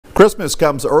Christmas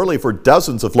comes early for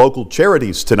dozens of local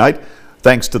charities tonight,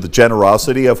 thanks to the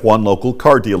generosity of one local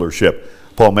car dealership.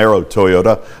 Palmiero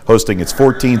Toyota hosting its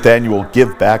 14th annual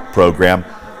Give Back program.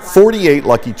 48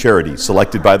 lucky charities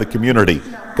selected by the community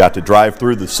got to drive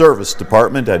through the service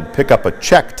department and pick up a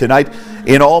check tonight.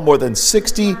 In all, more than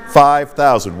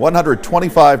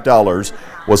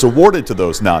 $65,125 was awarded to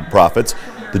those nonprofits.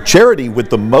 The charity with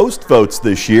the most votes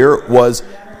this year was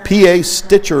PA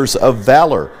Stitchers of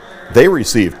Valor. They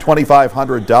received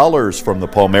 $2,500 from the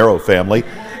Palmiero family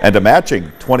and a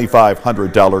matching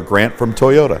 $2,500 grant from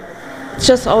Toyota. It's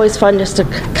just always fun just to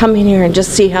come in here and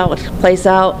just see how it plays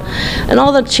out. And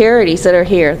all the charities that are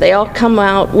here, they all come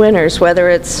out winners, whether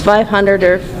it's 500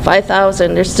 or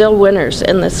 5,000, they're still winners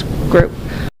in this group.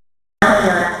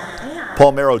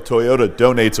 Palmiero Toyota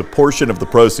donates a portion of the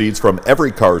proceeds from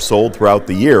every car sold throughout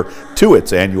the year to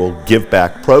its annual Give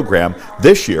Back program.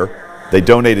 This year, they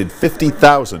donated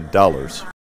 $50,000.